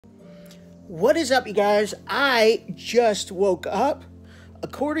What is up, you guys? I just woke up.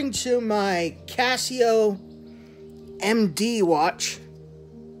 According to my Casio MD watch,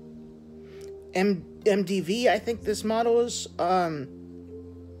 MDV, I think this model is.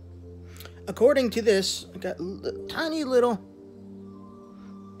 According to this, I got tiny little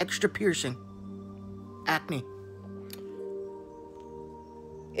extra piercing, acne.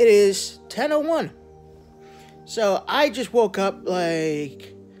 It is 10:01. So I just woke up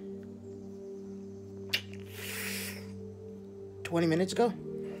like 20 minutes ago.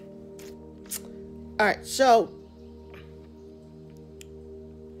 Alright, so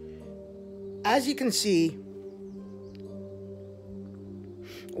as you can see,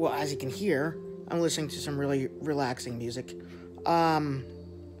 well, as you can hear, I'm listening to some really relaxing music. Alright,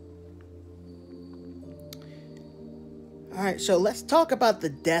 so let's talk about the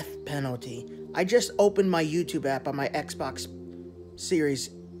death penalty. I just opened my YouTube app on my Xbox Series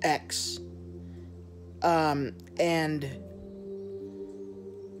X. And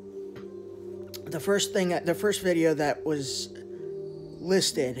the first video that was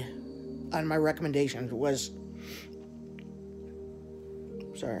listed on my recommendations was,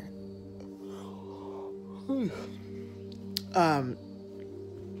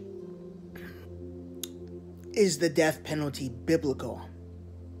 is the death penalty biblical?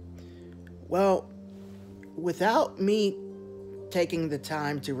 Well, without me taking the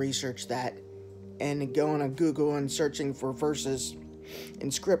time to research that and going on Google and searching for verses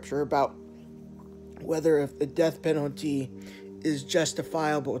in Scripture about whether if the death penalty is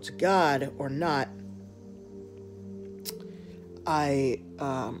justifiable to God or not, I'll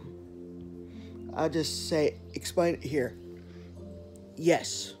just explain it here.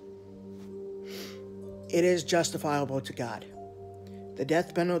 Yes, it is justifiable to God. The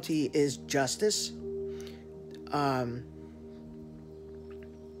death penalty is justice. I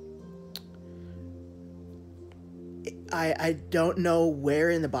don't know where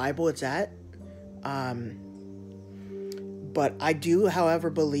in the Bible it's at. But I do, however,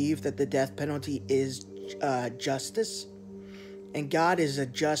 believe that the death penalty is justice. And God is a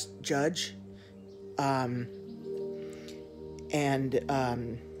just judge.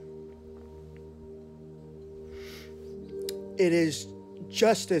 It is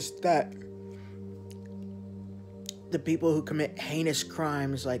justice that the people who commit heinous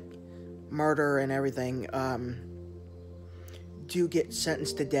crimes like murder and everything do get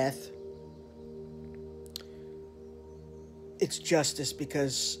sentenced to death. It's justice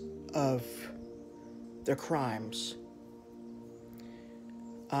because of their crimes.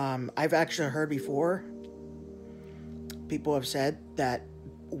 I've actually heard before, people have said that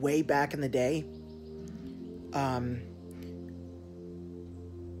way back in the day,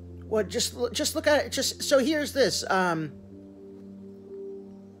 well, just look at it. So here's this.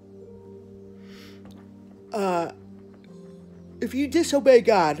 If you disobey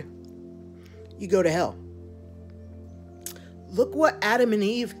God, you go to hell. Look what Adam and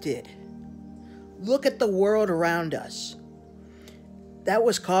Eve did. Look at the world around us. That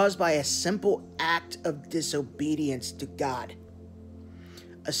was caused by a simple act of disobedience to God.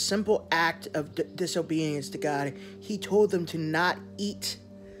 A simple act of disobedience to God. He told them to not eat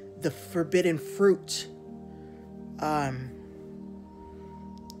the forbidden fruit. And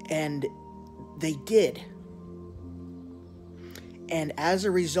they did. And as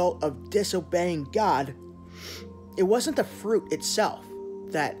a result of disobeying God, it wasn't the fruit itself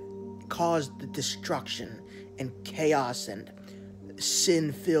that caused the destruction and chaos and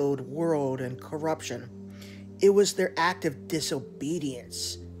sin-filled world and corruption. It was their act of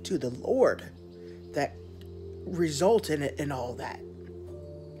disobedience to the Lord that resulted in all that.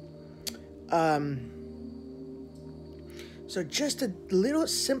 So just a little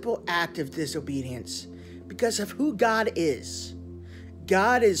simple act of disobedience because of who God is.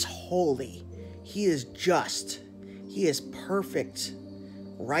 God is holy. He is just. He is perfect,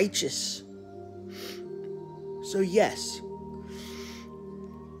 righteous. So yes,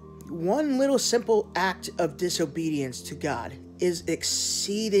 one little simple act of disobedience to God is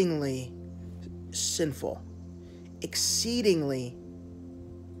exceedingly sinful, exceedingly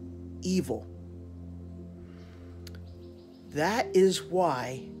evil. That is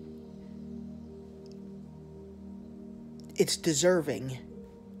why it's deserving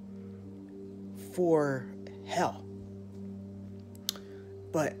for hell.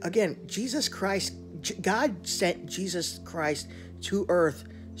 But again, Jesus Christ, God sent Jesus Christ to earth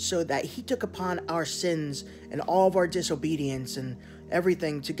so that he took upon our sins and all of our disobedience and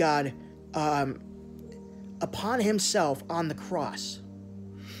everything to God upon himself on the cross.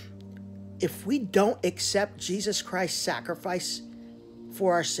 If we don't accept Jesus Christ's sacrifice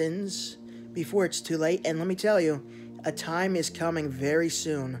for our sins, before it's too late. And let me tell you, a time is coming very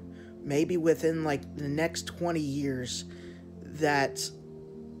soon, maybe within like the next 20 years, that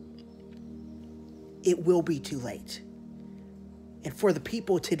it will be too late. And for the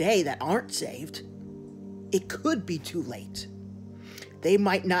people today that aren't saved, it could be too late. They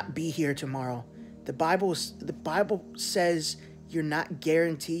might not be here tomorrow. The Bible says you're not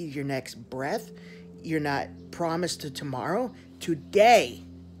guaranteed your next breath. You're not promised to tomorrow. Today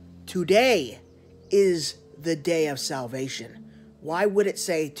is the day of salvation. Why would it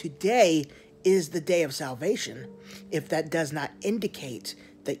say today is the day of salvation if that does not indicate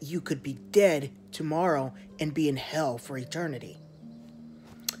that you could be dead tomorrow and be in hell for eternity?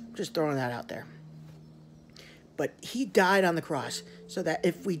 I'm just throwing that out there. But he died on the cross so that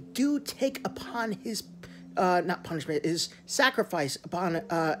if we do take upon his, not punishment, his sacrifice upon,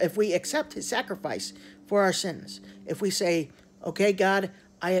 if we accept his sacrifice for our sins, if we say, okay, God,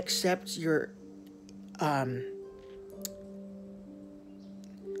 I accept your,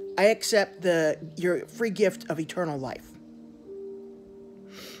 your free gift of eternal life.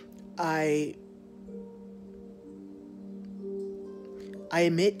 I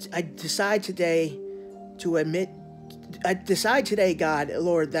decide today, God,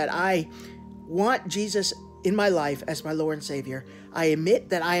 Lord, that I want Jesus in my life as my Lord and Savior. I admit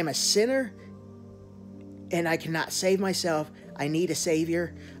that I am a sinner and I cannot save myself. I need a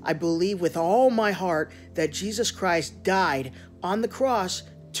Savior. I believe with all my heart that Jesus Christ died on the cross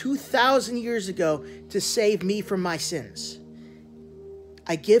 2,000 years ago to save me from my sins.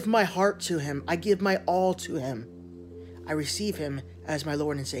 I give my heart to him. I give my all to him. I receive him as my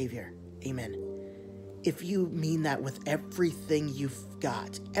Lord and Savior. Amen. If you mean that with everything you've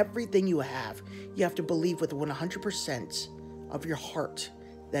got, everything you have to believe with 100% of your heart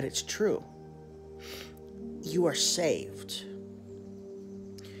that it's true. You are saved.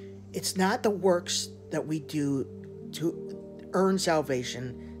 It's not the works that we do to earn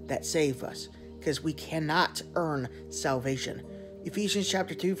salvation that save us, because we cannot earn salvation. Ephesians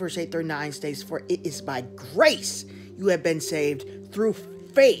chapter 2, verse 8 through 9 states, "For it is by grace you have been saved through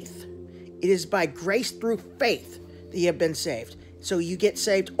faith." It is by grace through faith that you have been saved. So you get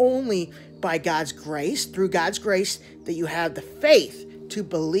saved only by God's grace, through God's grace, that you have the faith to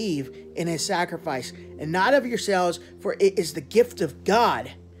believe in his sacrifice, and not of yourselves, for it is the gift of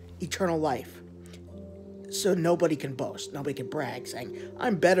God, eternal life. So nobody can boast, nobody can brag, saying,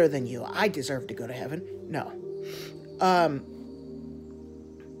 I'm better than you, I deserve to go to heaven. No.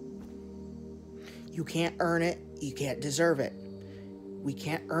 You can't earn it, you can't deserve it. We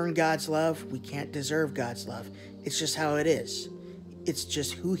can't earn God's love, we can't deserve God's love. It's just how it is. It's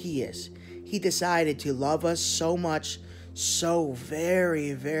just who he is. He decided to love us so much, so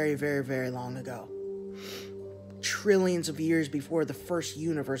very, very, very, very long ago. Trillions of years before the first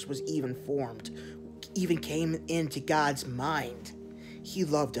universe was even formed, even came into God's mind. He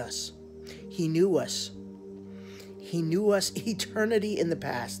loved us. He knew us. He knew us eternity in the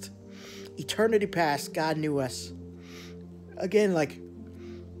past. Eternity past, God knew us. Again, like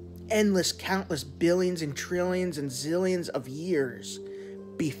endless, countless billions and trillions and zillions of years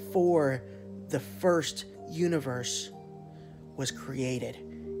before the first universe was created.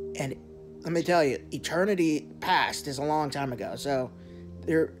 And let me tell you, eternity past is a long time ago. So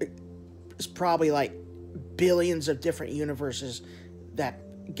there is probably like billions of different universes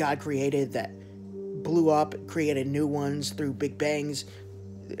that God created that blew up, created new ones through big bangs,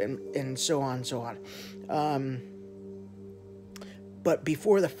 and so on and so on. But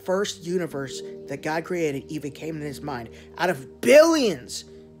before the first universe that God created even came in his mind, out of billions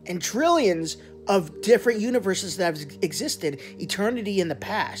and trillions of different universes that have existed, eternity in the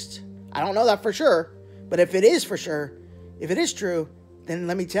past. I don't know that for sure, but if it is for sure, if it is true, then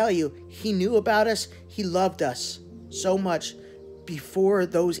let me tell you, he knew about us, he loved us so much before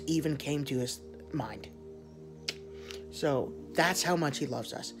those even came to his mind. So that's how much he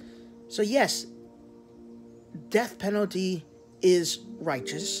loves us. So yes, death penalty is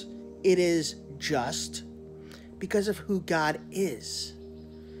righteous. It is just because of who God is.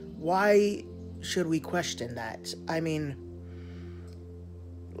 Why should we question that? I mean,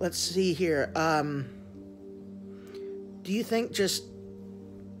 let's see here. Do you think just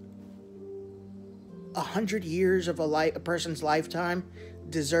 100 years of a person's lifetime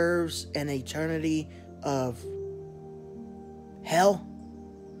deserves an eternity of hell?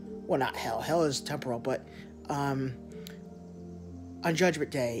 Well, not hell. Hell is temporal, but on Judgment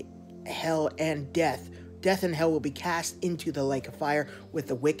Day, hell and death and hell will be cast into the lake of fire with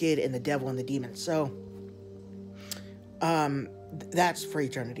the wicked and the devil and the demons. So, that's for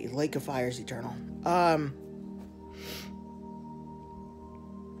eternity. Lake of fire is eternal.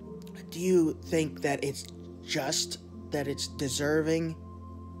 Do you think that it's just, that it's deserving,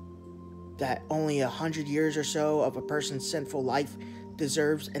 that only 100 years or so of a person's sinful life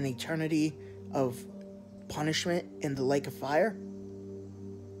deserves an eternity of punishment in the lake of fire?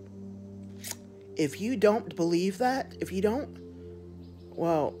 If you don't believe that,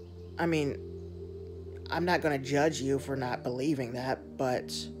 well, I mean, I'm not going to judge you for not believing that,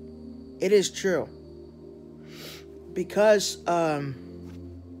 but it is true. Because,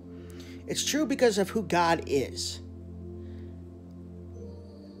 it's true because of who God is.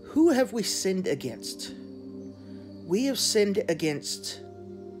 Who have we sinned against? We have sinned against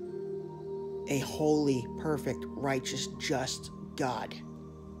a holy, perfect, righteous, just God.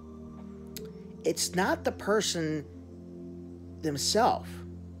 It's not the person themselves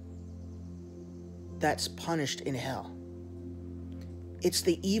that's punished in hell. It's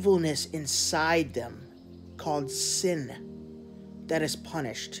the evilness inside them, called sin, that is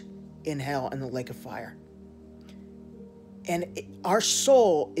punished in hell in the lake of fire. And our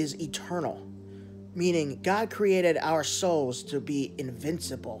soul is eternal, meaning God created our souls to be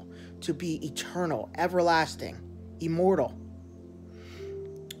invincible, to be eternal, everlasting, immortal.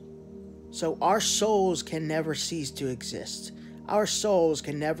 So our souls can never cease to exist. Our souls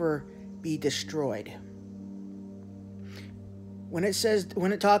can never be destroyed. When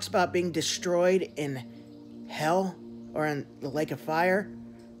it talks about being destroyed in hell or in the lake of fire,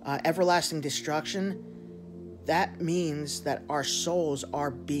 everlasting destruction, that means that our souls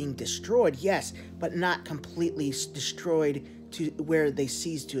are being destroyed, yes, but not completely destroyed to where they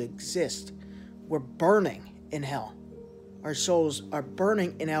cease to exist. We're burning in hell. Our souls are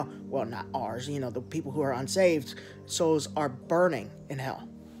burning in hell. Well, not ours, the people who are unsaved, souls are burning in hell.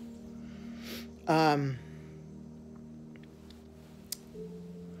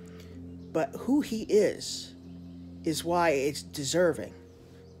 But who he is why it's deserving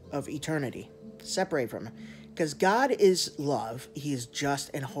of eternity, separate from him. Because God is love, he is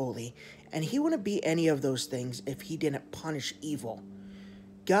just and holy, and he wouldn't be any of those things if he didn't punish evil.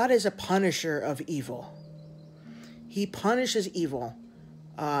 God is a punisher of evil. He punishes evil.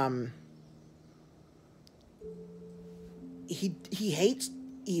 He hates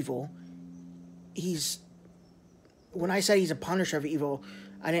evil. When I said he's a punisher of evil,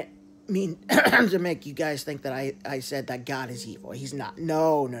 I didn't mean to make you guys think that I said that God is evil. He's not.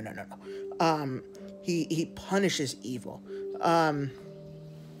 No. He punishes evil. And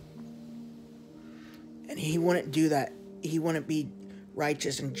he wouldn't do that. He wouldn't be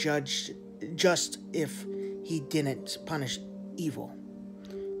righteous and just if he didn't punish evil.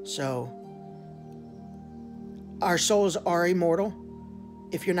 So, our souls are immortal.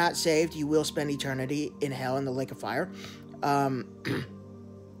 If you're not saved, you will spend eternity in hell in the lake of fire. And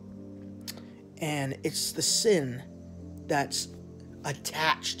it's the sin that's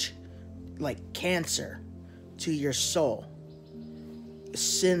attached like cancer to your soul.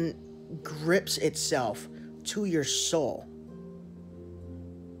 Sin grips itself to your soul,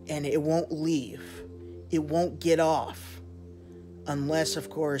 and it won't leave. It won't get off unless, of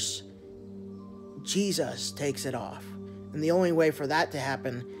course, Jesus takes it off. And the only way for that to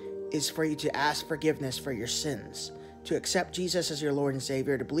happen is for you to ask forgiveness for your sins, to accept Jesus as your Lord and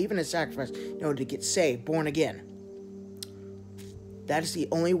Savior, to believe in his sacrifice in order to get saved, born again. That is the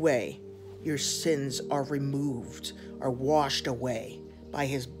only way your sins are removed, are washed away by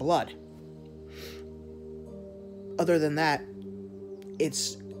his blood. Other than that,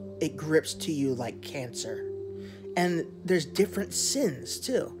 it grips to you like cancer. And there's different sins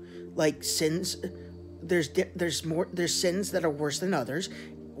too. Like sins, there's sins that are worse than others,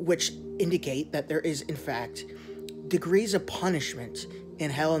 which indicate that there is in fact degrees of punishment in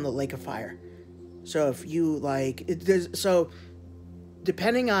hell and the lake of fire. So if you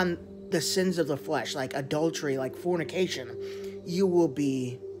depending on the sins of the flesh, like adultery, like fornication, you will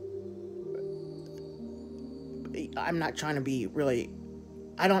be, I'm not trying to be really,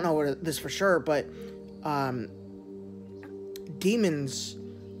 I don't know this for sure, but demons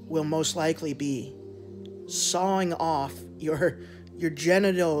will most likely be sawing off your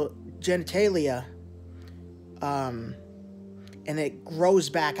genitalia, and it grows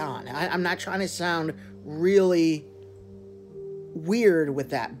back on. I'm not trying to sound really weird with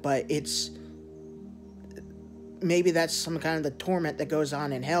that, but maybe that's some kind of the torment that goes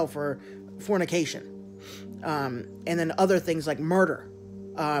on in hell for fornication. And then other things like murder,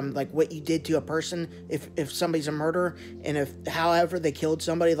 like what you did to a person, if somebody's a murderer, and if however they killed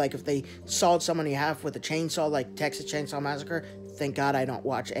somebody, like if they sawed someone in half with a chainsaw, like Texas Chainsaw Massacre, thank God I don't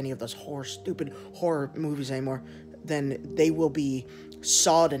watch any of those stupid horror movies anymore, then they will be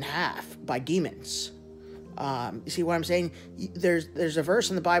sawed in half by demons. You see what I'm saying? There's a verse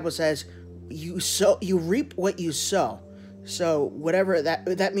in the Bible that says, you reap what you sow. So whatever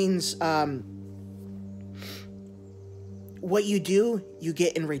that means, what you do, you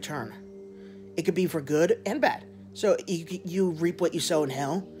get in return. It could be for good and bad. So you reap what you sow in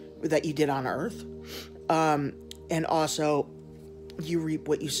hell, that you did on earth, and also you reap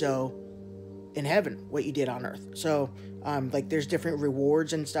what you sow in heaven, what you did on earth. So like there's different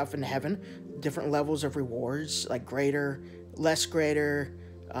rewards and stuff in heaven, different levels of rewards, like greater, less greater,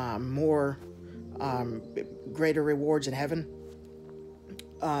 more, greater rewards in heaven,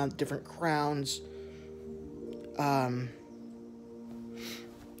 different crowns,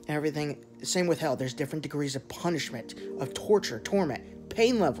 everything. Same with hell. There's different degrees of punishment, of torture, torment,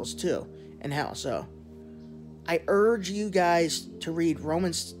 pain levels too in hell. So I urge you guys to read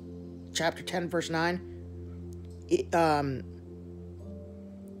Romans chapter 10 verse 9.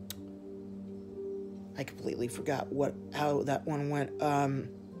 I completely forgot how that one went. I'm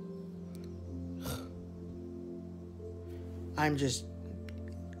just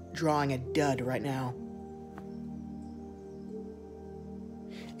drawing a dud right now.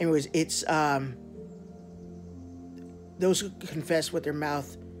 Anyways, it's those who confess with their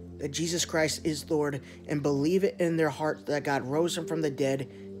mouth that Jesus Christ is Lord and believe it in their heart that God rose him from the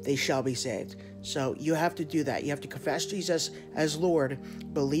dead, they shall be saved. So you have to do that. You have to confess Jesus as Lord,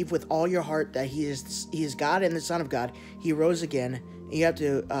 believe with all your heart that he is God and the Son of God. He rose again. And you have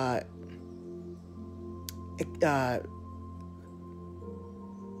to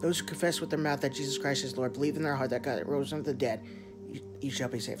those who confess with their mouth that Jesus Christ is Lord, believe in their heart that God rose from the dead, you shall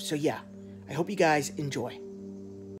be saved. So yeah, I hope you guys enjoy.